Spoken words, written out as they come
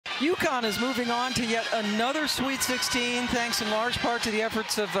UConn is moving on to yet another Sweet 16, thanks in large part to the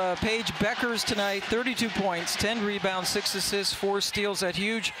efforts of Paige Bueckers tonight. 32 points, 10 rebounds, 6 assists, 4 steals. That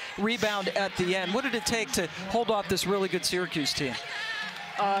huge rebound at the end. What did it take to hold off this really good Syracuse team?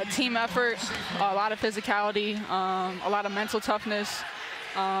 Team effort, a lot of physicality, a lot of mental toughness.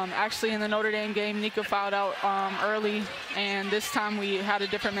 Actually, in the Notre Dame game, Nika fouled out early, and this time we had a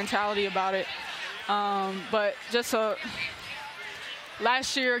different mentality about it. But just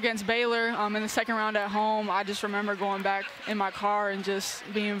last year against Baylor in the second round at home, I just remember going back in my car and just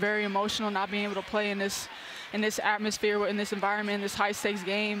being very emotional, not being able to play in this atmosphere, in this environment, in this high-stakes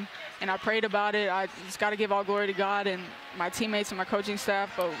game. And I prayed about it. I just got to give all glory to God and my teammates and my coaching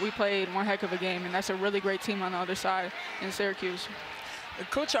staff, but we played one heck of a game, and that's a really great team on the other side in Syracuse.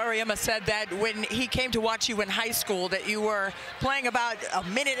 Coach Auriemma said that when he came to watch you in high school that you were playing about a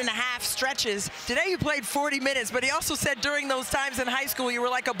minute-and-a-half stretches. Today you played 40 minutes, but he also said during those times in high school you were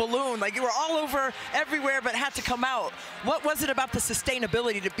like a balloon, like you were all over everywhere but had to come out. What was it about the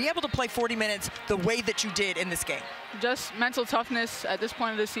sustainability to be able to play 40 minutes the way that you did in this game? Just mental toughness. At this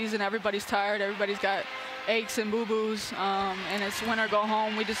point of the season, everybody's tired, everybody's got aches and boo-boos, and it's win or go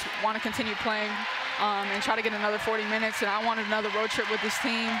home. We just want to continue playing and try to get another 40 minutes, and I wanted another road trip with this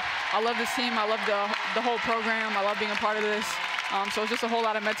team. I love this team. I love the whole program. I love being a part of this. So it's just a whole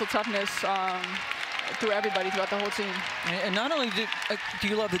lot of mental toughness through everybody, throughout the whole team. And not only do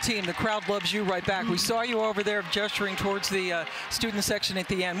you love the team, the crowd loves you right back. We saw you over there gesturing towards the student section at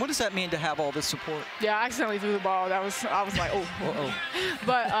the end. What does that mean to have all this support? Yeah, I accidentally threw the ball. I was like, oh. Uh-oh.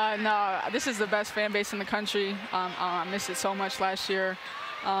 But no, this is the best fan base in the country. I missed it so much last year.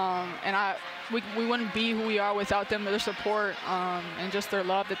 And we wouldn't be who we are without them, their support, and just their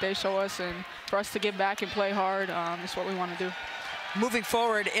love that they show us. And for us to give back and play hard is what we want to do. Moving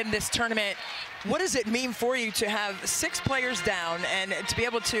forward in this tournament, what does it mean for you to have 6 players down and to be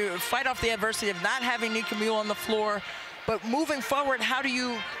able to fight off the adversity of not having Nika Mule on the floor? But moving forward, how do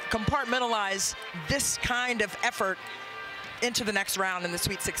you compartmentalize this kind of effort into the next round in the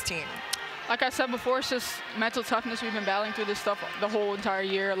Sweet 16? Like I said before, it's just mental toughness. We've been battling through this stuff the whole entire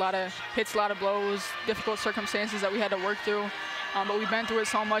year. A lot of hits, a lot of blows, difficult circumstances that we had to work through. But we've been through it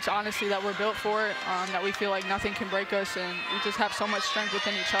so much, honestly, that we're built for it, that we feel like nothing can break us, and we just have so much strength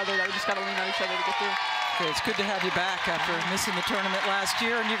within each other that we just got to lean on each other to get through. Okay, it's good to have you back after missing the tournament last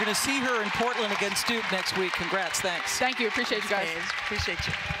year, and you're going to see her in Portland against Duke next week. Congrats. Thanks. Thank you. Appreciate you guys. Appreciate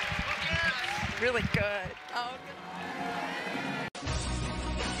you. Really good. Oh, good.